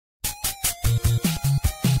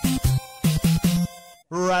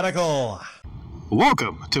Radical.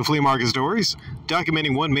 Welcome to Flea Market Stories,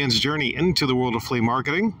 documenting one man's journey into the world of flea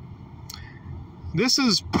marketing. This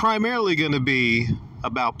is primarily going to be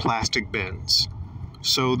about plastic bins.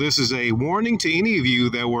 So this is a warning to any of you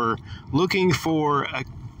that were looking for a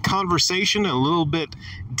conversation a little bit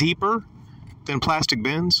deeper than plastic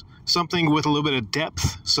bins, something with a little bit of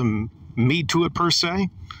depth, some meat to it per se.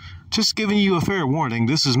 Just giving you a fair warning,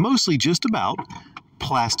 this is mostly just about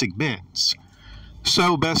plastic bins.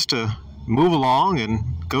 So best to move along and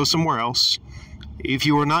go somewhere else if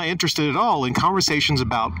you are not interested at all in conversations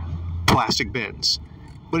about plastic bins.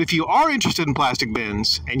 But if you are interested in plastic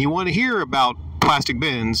bins and you want to hear about plastic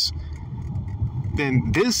bins,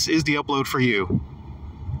 then this is the upload for you.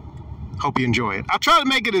 Hope you enjoy it. I'll try to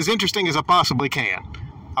make it as interesting as I possibly can.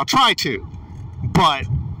 I'll try to, but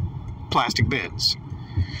plastic bins.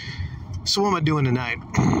 So what am I doing tonight?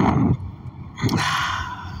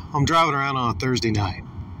 I'm driving around on a Thursday night.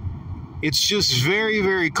 It's just very,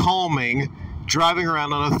 very calming driving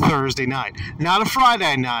around on a Thursday night. Not a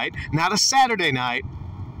Friday night, not a Saturday night,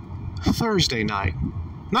 Thursday night.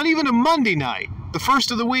 Not even a Monday night. The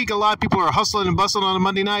first of the week, a lot of people are hustling and bustling on a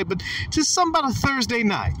Monday night, but just something about a Thursday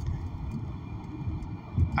night.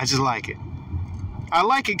 I just like it. I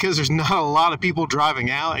like it because there's not a lot of people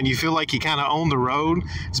driving out and you feel like you kind of own the road,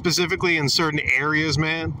 specifically in certain areas,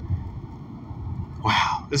 man.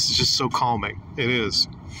 Wow, this is just so calming. It is.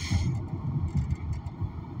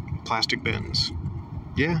 Plastic bins.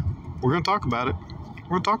 Yeah, we're going to talk about it. We're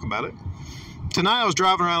going to talk about it. Tonight I was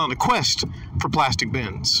driving around on a quest for plastic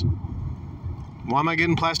bins. Why am I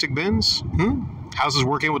getting plastic bins? How's this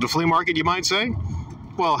working with the flea market, you might say?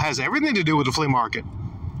 Well, it has everything to do with the flea market.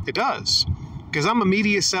 It does. Because I'm a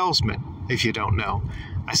media salesman, if you don't know.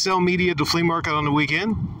 I sell media at the flea market on the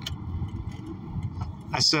weekend.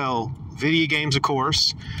 I sell video games, of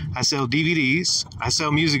course. I sell DVDs. I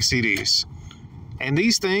sell music CDs. And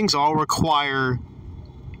these things all require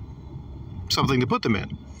something to put them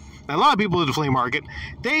in. Now, a lot of people at the flea market,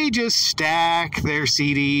 they just stack their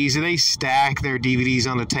CDs and they stack their DVDs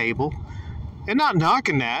on the table. And not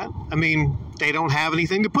knocking that. I mean, they don't have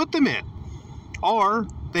anything to put them in. Or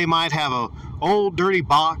they might have an old dirty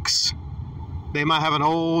box. They might have an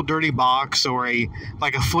old dirty box or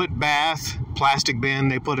like a foot bath plastic bin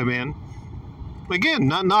they put them in. Again,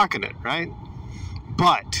 not knocking it, right?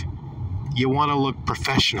 But you want to look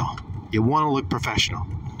professional. You want to look professional.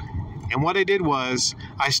 And what I did was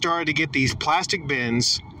I started to get these plastic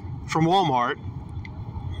bins from Walmart.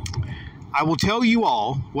 I will tell you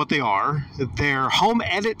all what they are. They're Home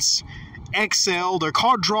Edits XL. They're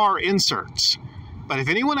called drawer inserts. But if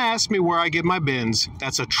anyone asks me where I get my bins,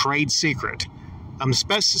 that's a trade secret. I'm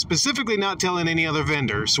specifically not telling any other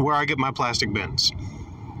vendors where I get my plastic bins.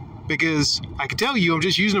 Because I can tell you, I'm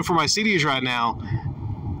just using them for my CDs right now,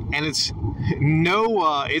 and it's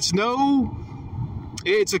no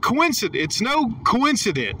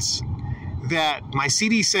coincidence that my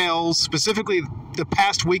CD sales, specifically the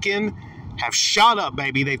past weekend, have shot up,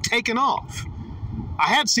 baby. They've taken off. I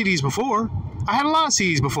had CDs before. I had a lot of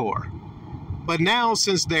CDs before. But now,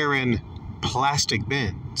 since they're in plastic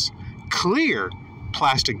bins, clear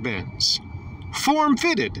plastic bins,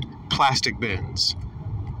 form-fitted plastic bins,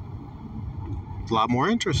 a lot more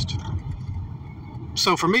interest.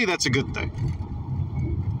 So for me, that's a good thing.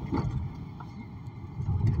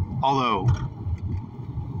 Although,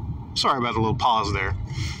 sorry about a little pause there.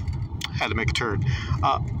 Had to make a turn.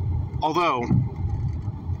 Although,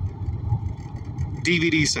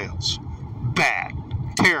 DVD sales, bad,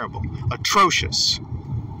 terrible, atrocious.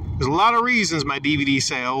 There's a lot of reasons my DVD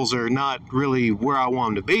sales are not really where I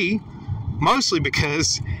want them to be. Mostly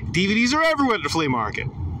because DVDs are everywhere at the flea market.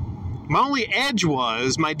 My only edge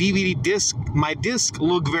was my disc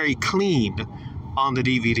looked very clean on the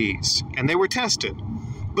DVDs, and they were tested.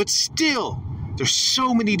 But still, there's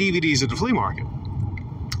so many DVDs at the flea market.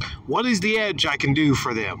 What is the edge I can do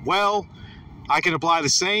for them? Well, I can apply the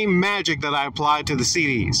same magic that I applied to the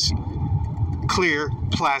CDs. Clear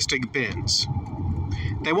plastic bins.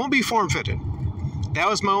 They won't be form-fitted. That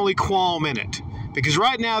was my only qualm in it. Because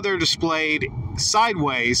right now they're displayed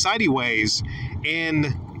sideways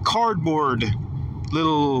in cardboard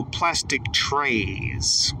little plastic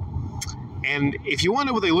trays. And if you want to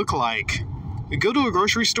know what they look like, go to a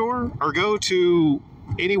grocery store or go to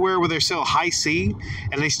anywhere where they sell high C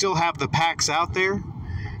and they still have the packs out there,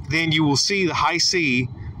 then you will see the high C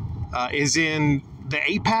is in the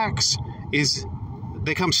 8-packs.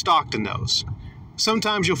 They come stocked in those.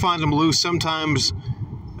 Sometimes you'll find them loose, sometimes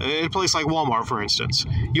at a place like Walmart, for instance,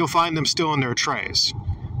 you'll find them still in their trays.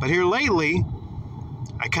 But here lately,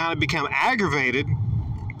 I kind of become aggravated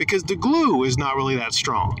because the glue is not really that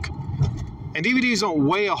strong. And DVDs don't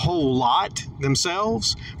weigh a whole lot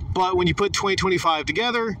themselves, but when you put 20, 25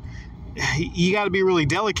 together, you got to be really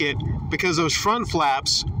delicate because those front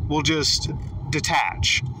flaps will just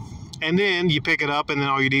detach. And then you pick it up and then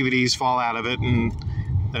all your DVDs fall out of it, and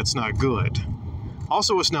that's not good.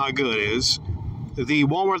 Also, what's not good is the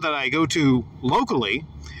Walmart that I go to locally,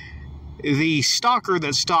 the stocker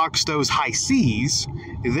that stocks those high C's,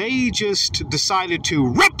 they just decided to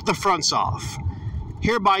rip the fronts off,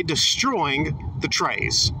 hereby destroying the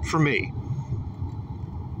trays for me.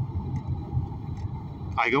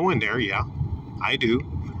 I go in there, yeah, I do.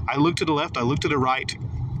 I look to the left, I look to the right.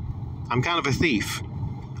 I'm kind of a thief.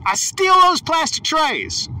 I steal those plastic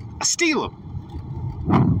trays. I steal them.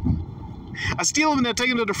 I steal them and I take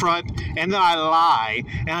them to the front, and then I lie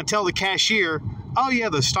and I tell the cashier, oh yeah,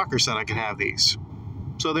 the stocker said I could have these.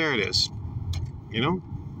 So there it is. You know?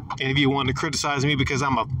 Any of you want to criticize me because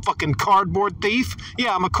I'm a fucking cardboard thief?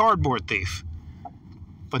 Yeah, I'm a cardboard thief.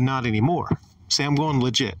 But not anymore. See, I'm going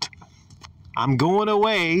legit. I'm going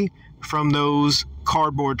away from those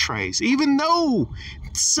cardboard trays. Even though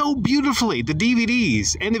so beautifully the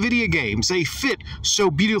DVDs and the video games, they fit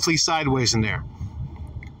so beautifully sideways in there.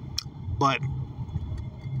 But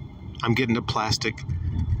I'm getting the plastic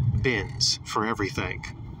bins for everything.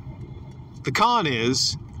 The con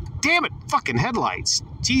is, damn it, fucking headlights.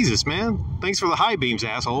 Jesus, man. Thanks for the high beams,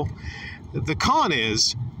 asshole. The con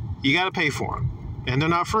is, you got to pay for them. And they're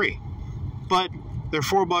not free. But they're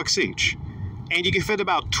 $4 each. And you can fit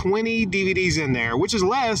about 20 DVDs in there, which is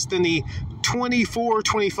less than the 24,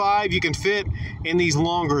 25 you can fit in these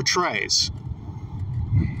longer trays.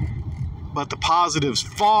 But the positives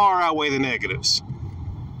far outweigh the negatives.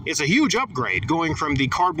 It's a huge upgrade going from the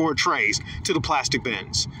cardboard trays to the plastic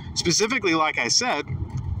bins. Specifically, like I said,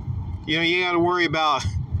 you know, you got to worry about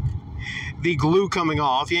the glue coming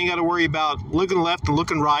off. You ain't got to worry about looking left and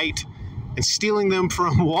looking right and stealing them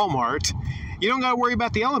from Walmart. You don't got to worry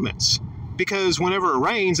about the elements, because whenever it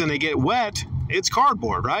rains and they get wet, it's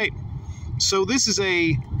cardboard, right? So this is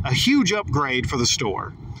a huge upgrade for the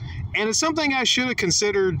store. And it's something I should have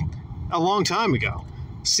considered a long time ago,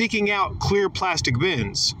 seeking out clear plastic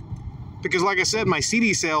bins. Because like I said, my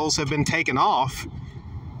CD sales have been taken off,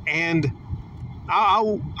 and I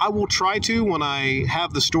will try to, when I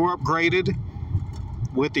have the store upgraded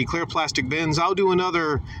with the clear plastic bins, I'll do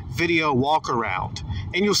another video walk around,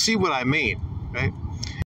 and you'll see what I mean, right?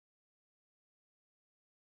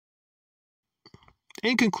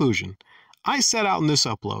 In conclusion, I set out in this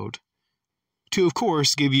upload to, of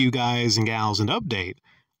course, give you guys and gals an update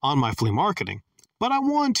on my flea marketing, but I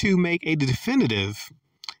want to make a definitive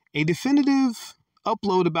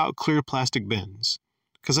upload about clear plastic bins,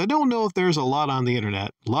 because I don't know if there's a lot on the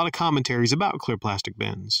internet, a lot of commentaries about clear plastic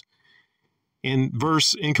bins in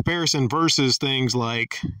comparison versus things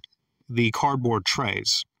like the cardboard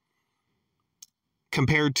trays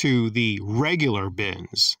compared to the regular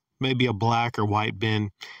bins, maybe a black or white bin.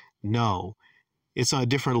 No, it's on a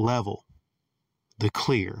different level, the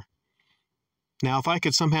clear. Now, if I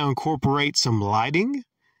could somehow incorporate some lighting,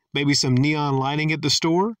 maybe some neon lighting at the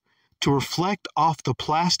store to reflect off the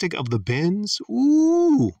plastic of the bins,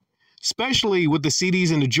 ooh, especially with the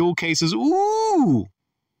CDs and the jewel cases, ooh,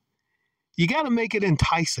 you got to make it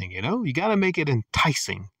enticing, you know? You got to make it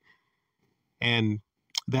enticing. And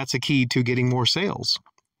that's a key to getting more sales.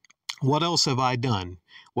 What else have I done?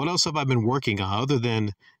 What else have I been working on other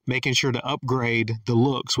than making sure to upgrade the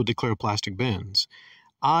looks with the clear plastic bins?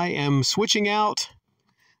 I am switching out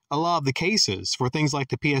a lot of the cases for things like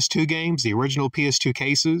the PS2 games, the original PS2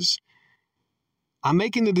 cases. I'm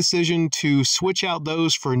making the decision to switch out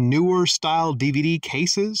those for newer style DVD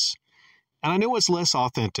cases. And I know it's less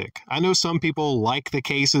authentic. I know some people like the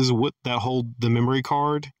cases that hold the memory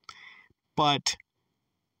card, but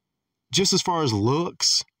just as far as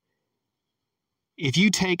looks, if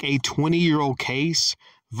you take a 20-year-old case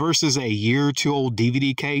versus a year or two old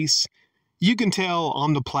DVD case, you can tell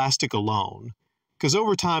on the plastic alone, because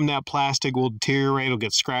over time that plastic will deteriorate, will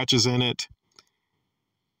get scratches in it.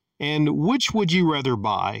 And which would you rather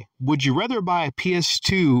buy? Would you rather buy a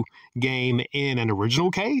PS2 game in an original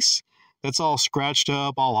case that's all scratched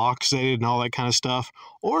up, all oxidated and all that kind of stuff?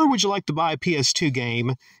 Or would you like to buy a PS2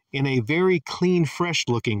 game in a very clean, fresh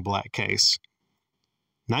looking black case?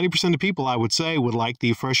 90% of people, I would say, would like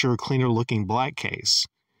the fresher, cleaner looking black case.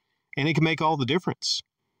 And it can make all the difference.